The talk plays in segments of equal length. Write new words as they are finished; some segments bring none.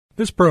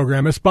This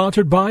program is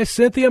sponsored by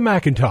Cynthia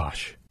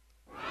McIntosh.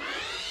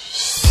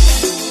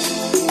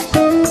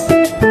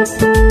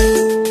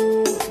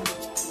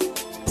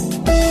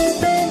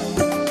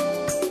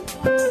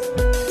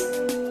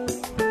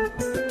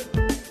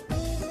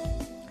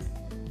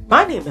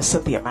 My name is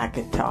Cynthia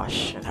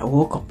McIntosh, and I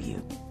welcome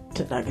you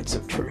to Nuggets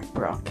of Truth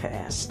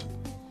broadcast.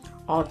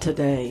 On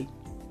today,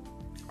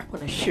 I'm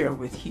going to share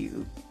with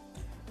you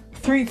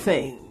 3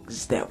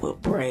 things that will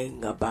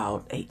bring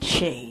about a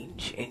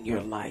change in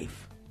your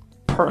life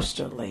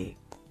personally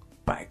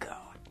by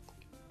God.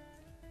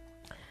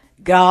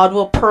 God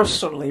will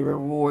personally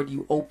reward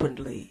you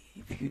openly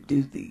if you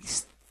do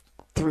these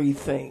 3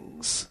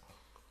 things.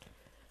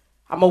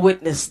 I'm a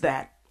witness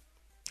that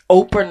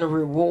open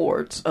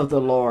rewards of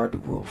the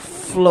Lord will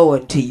flow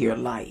into your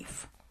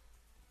life,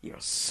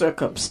 your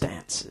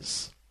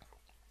circumstances.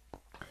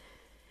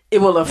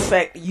 It will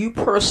affect you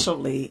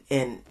personally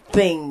in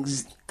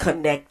things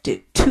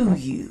connected to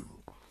you.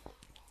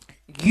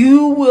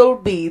 You will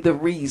be the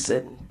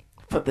reason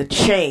for the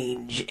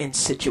change in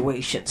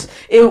situations.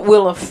 It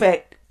will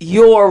affect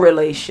your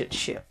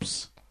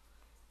relationships,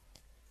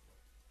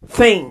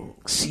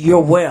 things,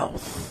 your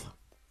wealth,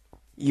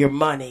 your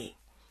money,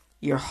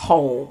 your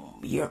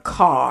home, your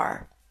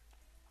car,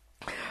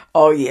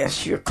 oh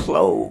yes, your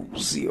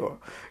clothes,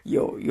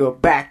 your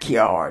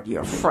backyard,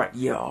 your front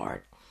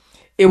yard.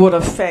 It would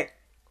affect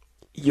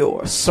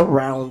your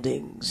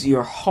surroundings,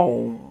 your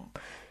home,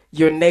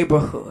 your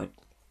neighborhood,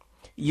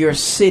 your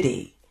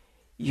city,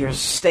 your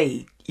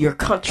state, your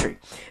country.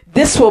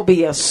 This will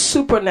be a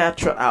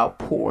supernatural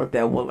outpour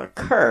that will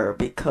occur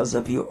because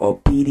of your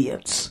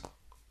obedience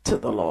to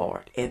the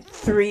Lord in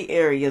 3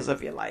 areas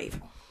of your life.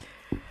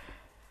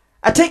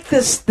 I take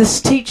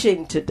this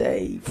teaching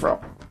today from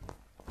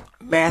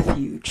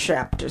Matthew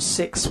chapter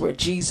 6, where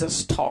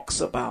Jesus talks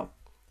about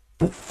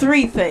the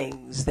 3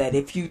 things that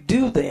if you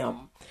do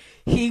them,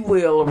 he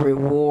will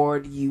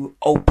reward you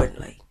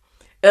openly.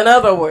 In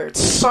other words,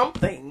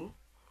 something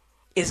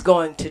is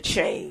going to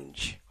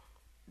change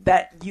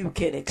that you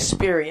can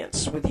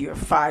experience with your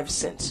 5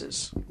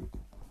 senses.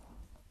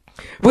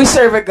 We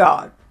serve a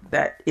God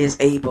that is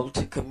able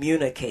to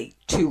communicate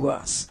to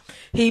us.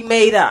 He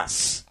made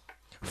us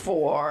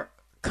for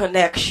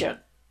connection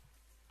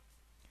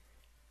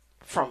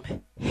from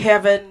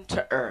heaven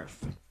to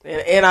earth.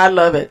 And I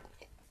love it.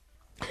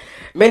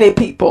 Many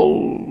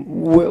people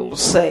will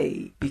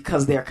say,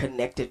 because they're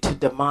connected to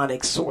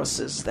demonic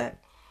sources, that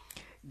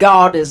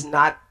God is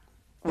not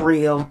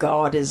real.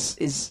 God is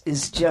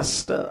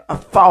just a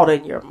thought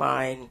in your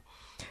mind.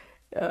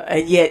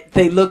 And yet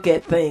they look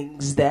at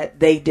things that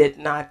they did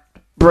not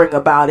bring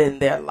about in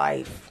their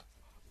life.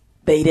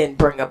 They didn't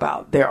bring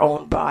about their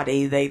own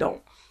body. They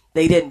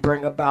didn't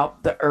bring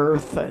about the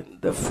earth and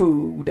the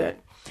food. And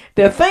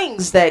there are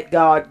things that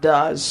God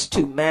does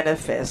to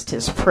manifest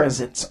his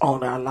presence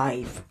on our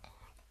life.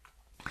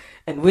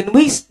 And when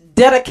we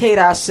dedicate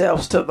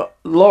ourselves to the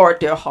Lord,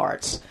 dear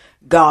hearts,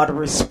 God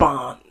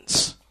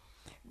responds.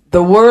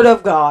 The Word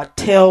of God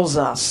tells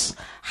us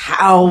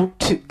how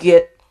to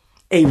get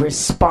a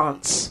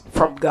response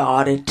from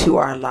God into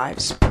our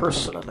lives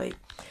personally.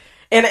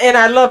 And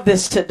I love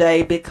this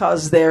today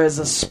because there is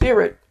a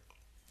spirit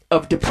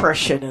of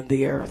depression in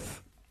the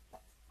earth.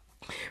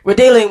 We're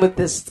dealing with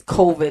this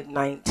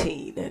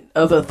COVID-19 and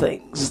other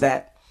things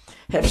that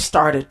have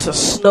started to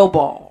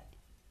snowball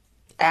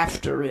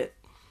after it.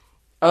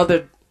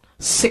 Other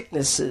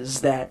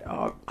sicknesses that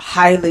are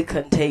highly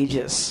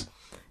contagious.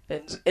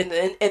 And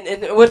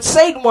what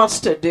Satan wants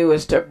to do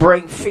is to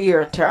bring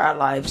fear into our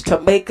lives, to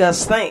make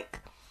us think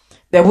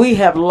that we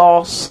have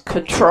lost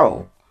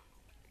control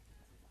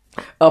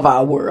of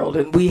our world.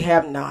 And we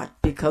have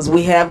not, because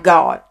we have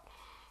God.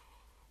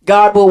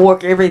 God will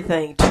work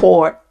everything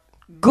toward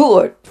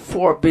good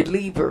for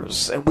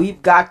believers. And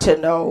we've got to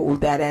know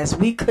that as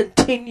we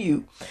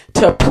continue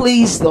to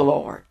please the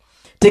Lord,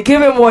 to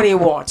give him what he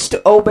wants,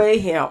 to obey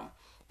him,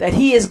 that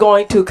he is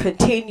going to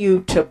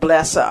continue to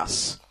bless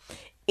us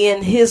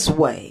in his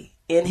way,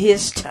 in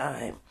his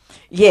time.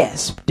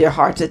 Yes, dear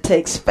hearts, it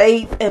takes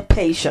faith and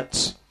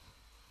patience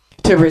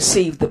to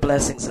receive the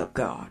blessings of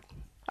God.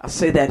 I'll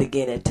say that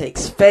again. It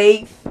takes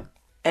faith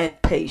and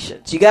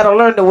patience. You got to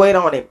learn to wait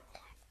on him.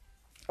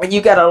 And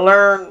you got to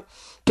learn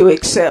to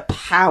accept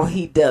how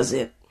he does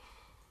it.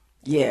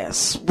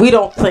 Yes, we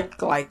don't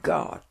think like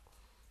God.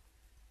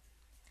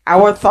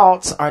 Our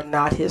thoughts are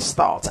not his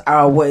thoughts.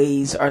 Our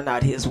ways are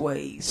not his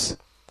ways.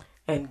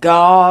 And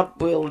God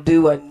will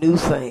do a new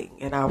thing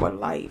in our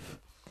life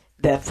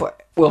that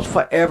will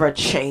forever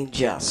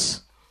change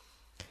us.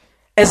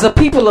 As a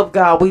people of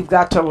God, we've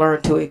got to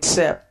learn to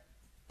accept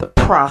the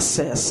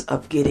process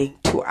of getting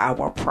to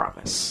our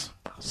promise.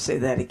 I'll say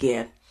that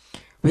again.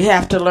 We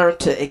have to learn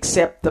to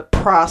accept the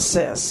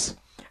process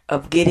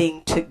of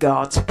getting to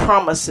God's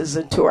promises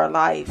into our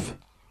life.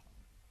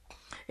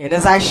 And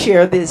as I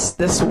share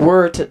this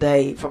word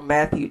today from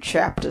Matthew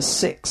chapter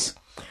 6,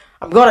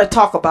 I'm going to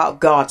talk about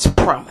God's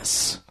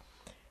promise.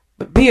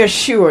 But be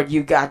assured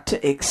you got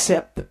to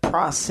accept the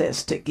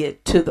process to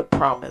get to the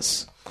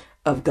promise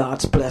of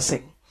God's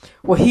blessing.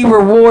 where he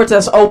rewards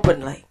us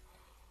openly.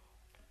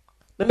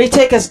 Let me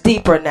take us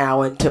deeper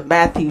now into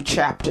Matthew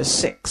chapter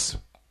 6,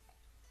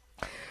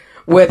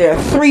 where there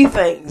are three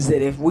things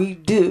that if we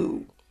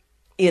do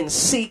in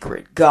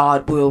secret,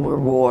 God will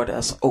reward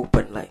us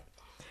openly.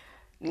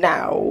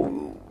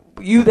 Now,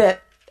 you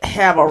that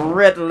have a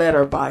red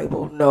letter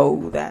Bible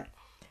know that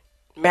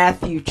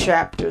Matthew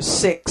chapter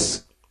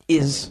 6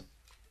 is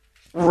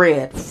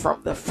read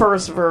from the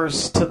first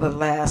verse to the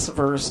last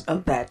verse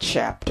of that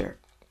chapter.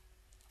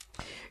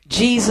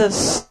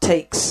 Jesus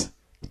takes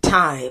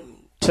time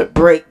to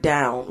break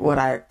down what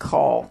I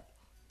call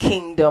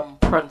kingdom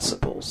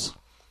principles,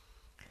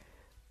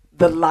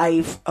 the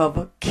life of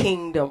a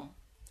kingdom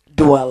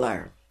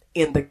dweller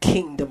in the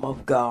kingdom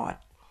of God.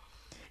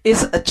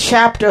 It's a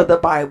chapter of the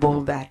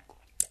Bible that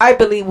I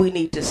believe we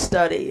need to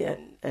study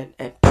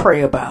and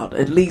pray about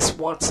at least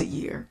once a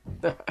year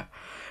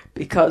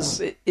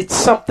because it's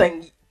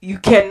something you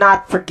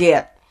cannot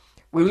forget.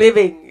 We're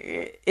living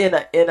in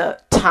a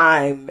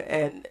time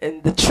and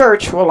the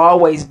church will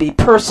always be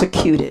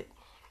persecuted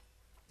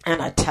and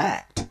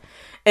attacked.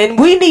 And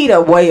we need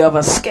a way of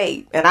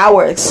escape. And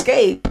our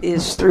escape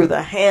is through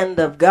the hand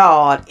of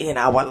God in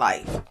our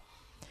life.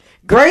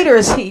 Greater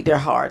is he, dear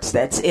hearts,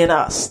 that's in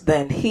us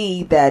than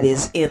he that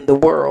is in the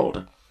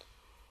world.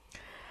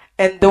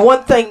 And the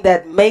one thing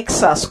that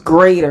makes us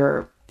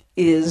greater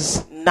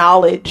is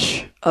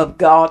knowledge of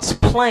God's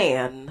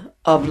plan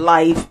of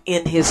life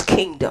in his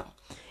kingdom.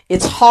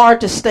 It's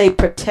hard to stay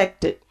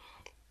protected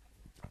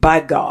by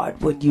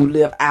God when you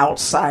live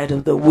outside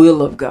of the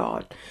will of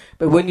God.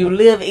 But when you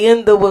live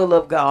in the will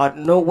of God,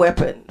 no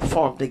weapon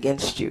formed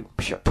against you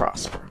shall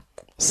prosper.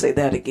 Say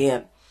that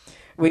again.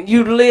 When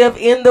you live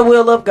in the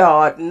will of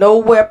God, no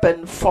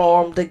weapon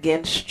formed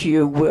against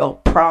you will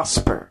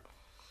prosper.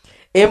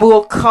 It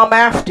will come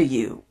after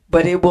you,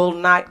 but it will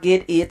not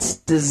get its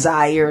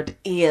desired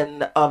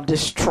end of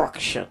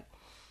destruction.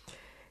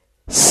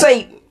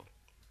 Satan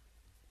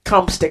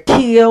comes to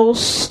kill,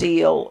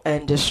 steal,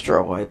 and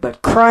destroy,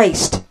 but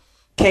Christ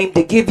came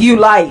to give you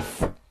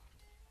life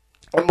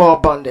and more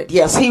abundant.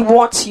 Yes, he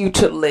wants you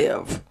to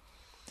live.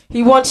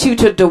 He wants you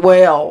to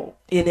dwell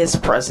in his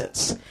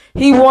presence.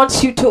 He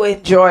wants you to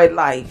enjoy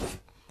life.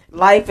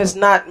 Life is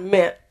not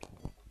meant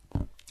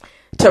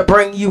to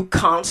bring you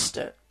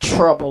constant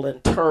trouble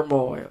and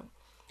turmoil.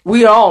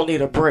 We all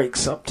need a break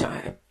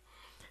sometime.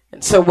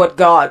 And so what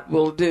God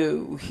will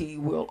do, he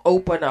will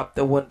open up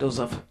the windows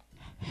of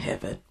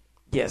heaven.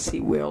 Yes, he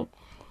will.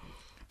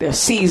 There are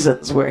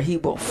seasons where he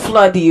will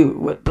flood you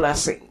with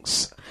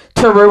blessings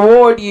to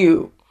reward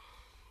you,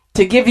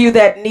 to give you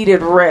that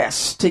needed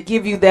rest, to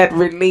give you that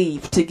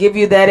relief, to give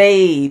you that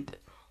aid.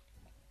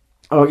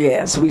 Oh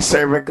yes, we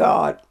serve a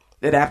God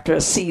that after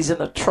a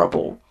season of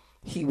trouble,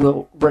 he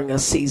will bring a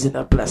season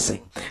of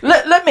blessing.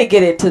 Let me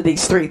get into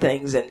these three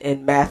things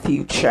in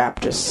Matthew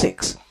chapter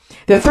 6.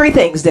 There are three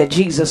things that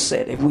Jesus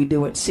said if we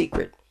do in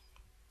secret,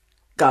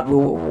 God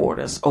will reward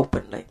us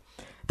openly.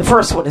 The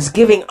first one is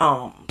giving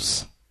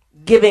alms,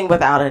 giving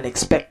without an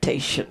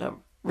expectation of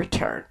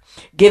return,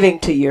 giving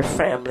to your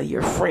family,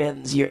 your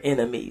friends, your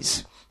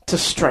enemies, to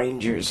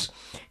strangers,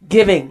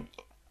 giving.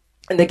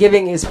 And the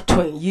giving is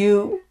between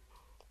you,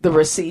 the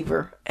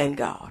receiver, and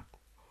God.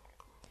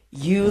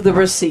 You, the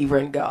receiver,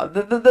 and God.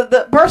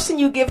 The person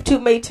you give to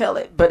may tell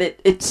it, but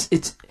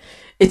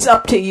it's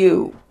up to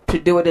you to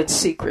do it in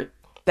secret.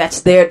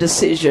 That's their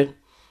decision.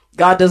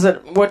 God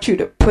doesn't want you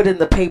to put in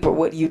the paper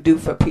what you do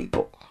for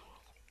people.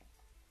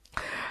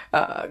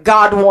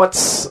 God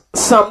wants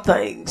some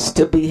things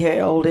to be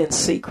held in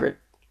secret.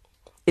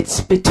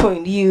 It's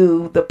between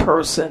you, the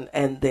person,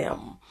 and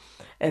them.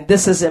 And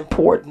this is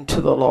important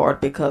to the Lord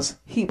because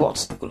he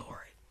wants the glory.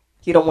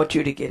 He don't want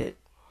you to get it.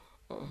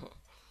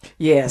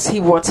 Yes, he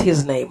wants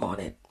his name on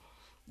it.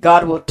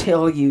 God will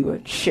tell you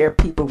and share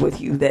people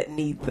with you that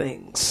need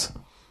things.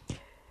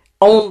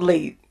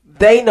 Only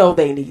they know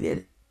they need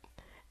it.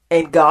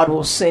 And God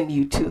will send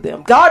you to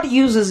them. God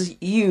uses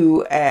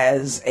you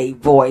as a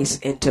voice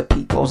into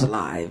people's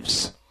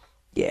lives.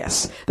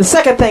 Yes. The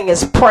second thing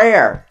is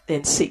prayer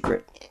in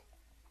secret.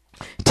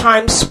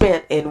 Time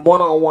spent in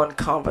one-on-one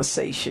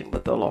conversation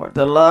with the Lord.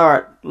 The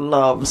Lord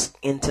loves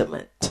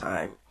intimate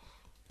time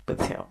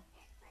with him.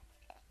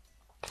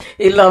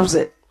 He loves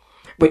it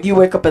when you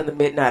wake up in the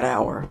midnight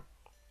hour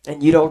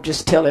and you don't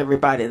just tell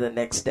everybody the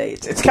next day.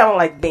 It's kind of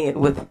like being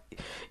with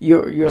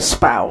your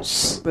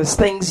spouse. There's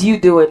things you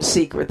do in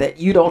secret that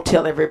you don't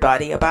tell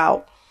everybody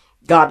about.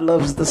 God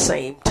loves the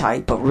same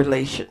type of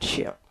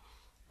relationship.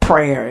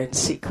 Prayer in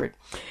secret.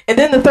 And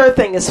then the third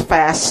thing is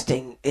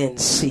fasting in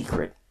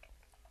secret.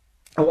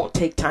 I won't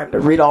take time to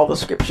read all the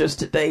scriptures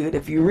today, but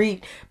if you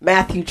read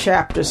Matthew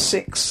chapter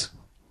 6,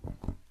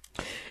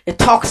 it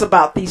talks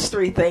about these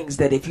three things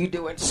that if you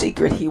do in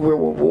secret, he will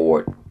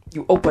reward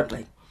you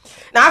openly.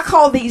 Now, I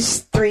call these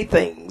three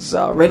things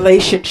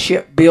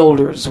relationship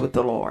builders with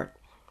the Lord.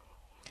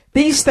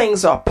 These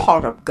things are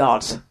part of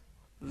God's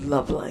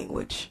love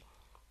language.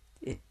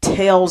 It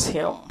tells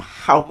him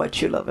how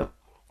much you love him.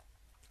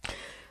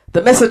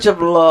 The message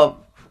of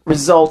love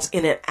results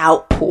in an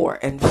outpour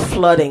and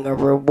flooding a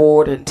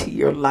reward into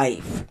your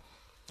life.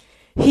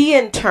 He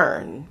in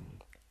turn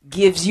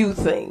gives you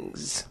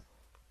things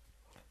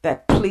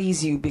that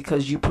please you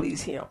because you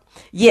please him.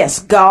 Yes,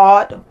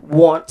 God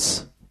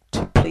wants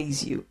to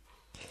please you.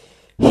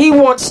 He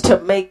wants to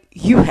make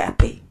you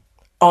happy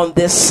on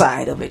this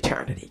side of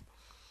eternity.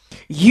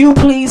 You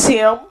please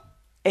him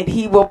and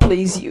he will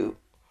please you.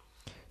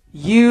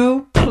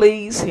 You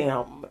please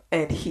him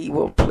and he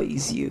will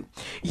please you.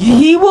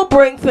 He will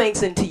bring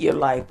things into your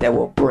life that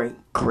will bring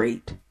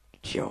great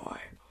joy.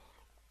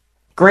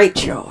 Great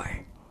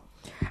joy.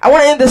 I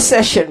want to end this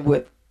session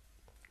with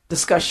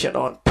discussion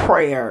on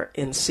prayer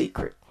in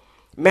secret.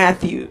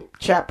 Matthew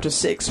chapter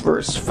 6,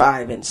 verse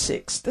 5 and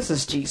 6. This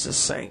is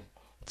Jesus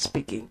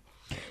speaking.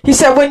 He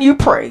said, when you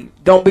pray,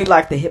 don't be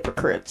like the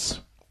hypocrites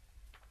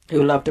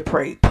who love to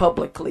pray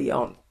publicly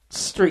on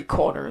street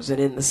corners and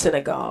in the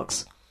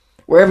synagogues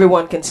where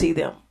everyone can see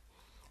them.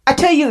 I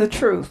tell you the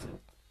truth,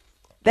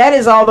 that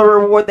is all the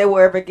reward they will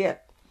ever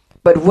get.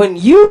 But when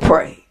you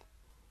pray,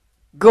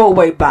 go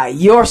away by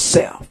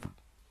yourself.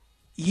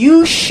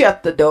 You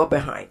shut the door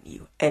behind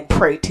you and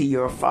pray to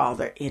your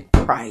Father in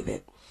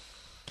private.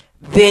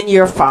 Then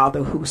your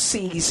Father who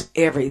sees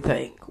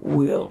everything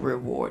will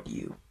reward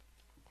you.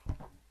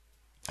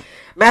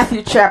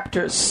 Matthew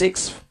chapter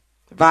 6,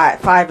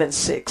 5 and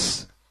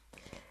 6.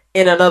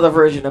 In another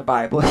version of the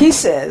Bible, he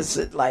says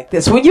it like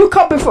this. When you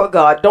come before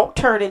God, don't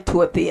turn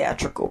into a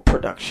theatrical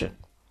production.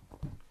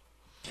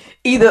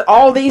 Either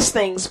all these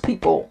things,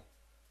 people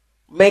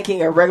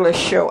making a regular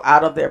show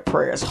out of their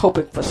prayers,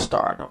 hoping for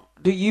stardom.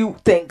 Do you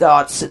think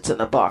God sits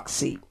in a box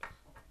seat?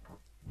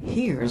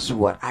 Here's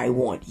what I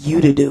want you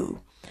to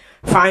do.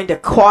 Find a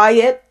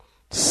quiet,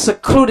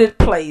 secluded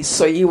place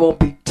so you won't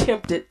be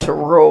tempted to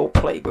role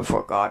play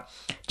before God.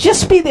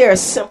 Just be there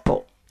as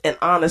simple and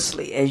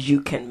honestly as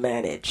you can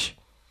manage.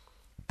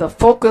 The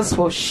focus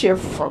will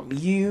shift from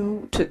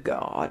you to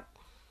God,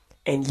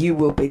 and you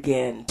will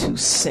begin to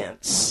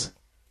sense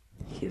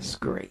his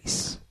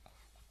grace.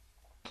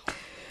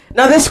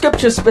 Now, this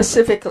scripture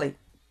specifically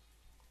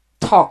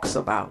talks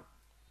about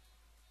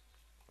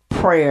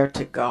prayer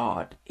to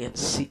God in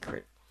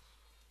secret.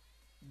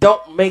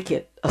 Don't make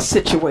it a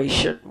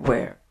situation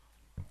where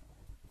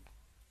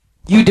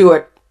you do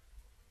it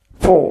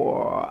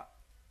for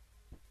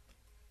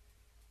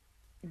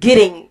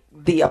getting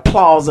the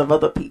applause of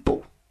other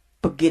people,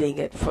 but getting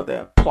it for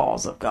the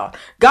applause of God.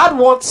 God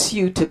wants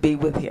you to be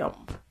with him,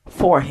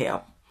 for him,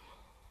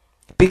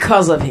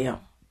 because of him.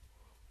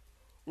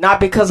 Not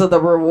because of the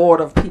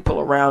reward of people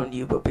around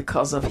you, but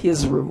because of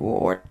his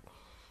reward.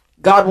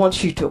 God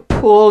wants you to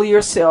pull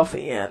yourself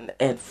in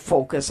and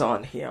focus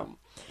on him.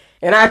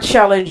 And I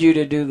challenge you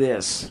to do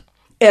this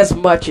as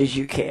much as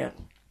you can.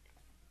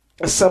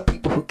 There's some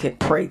people who can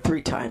pray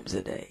 3 times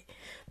a day.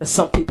 There's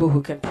some people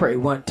who can pray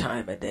 1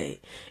 time a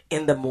day,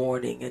 in the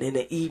morning and in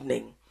the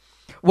evening.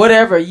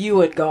 Whatever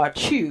you and God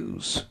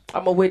choose.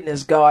 I'm a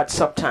witness, God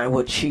sometime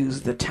will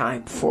choose the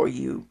time for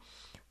you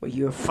where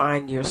you'll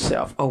find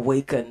yourself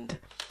awakened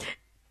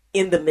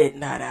in the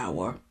midnight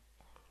hour.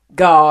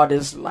 God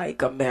is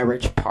like a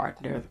marriage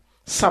partner.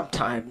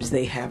 Sometimes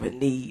they have a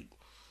need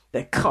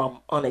that come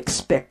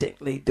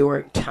unexpectedly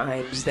during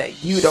times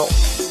that you don't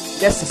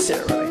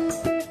necessarily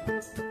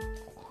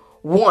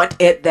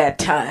want at that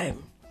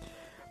time.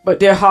 But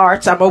dear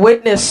hearts, I'm a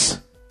witness.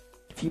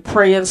 If you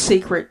pray in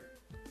secret,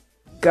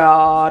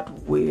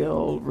 God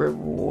will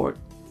reward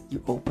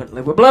you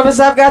openly. Well, beloveds,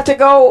 I've got to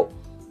go.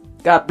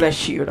 God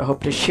bless you, and I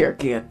hope to share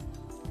again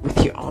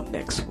with you on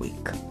next week.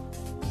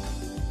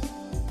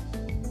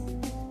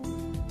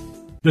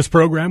 This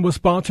program was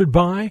sponsored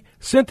by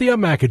Cynthia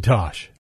McIntosh.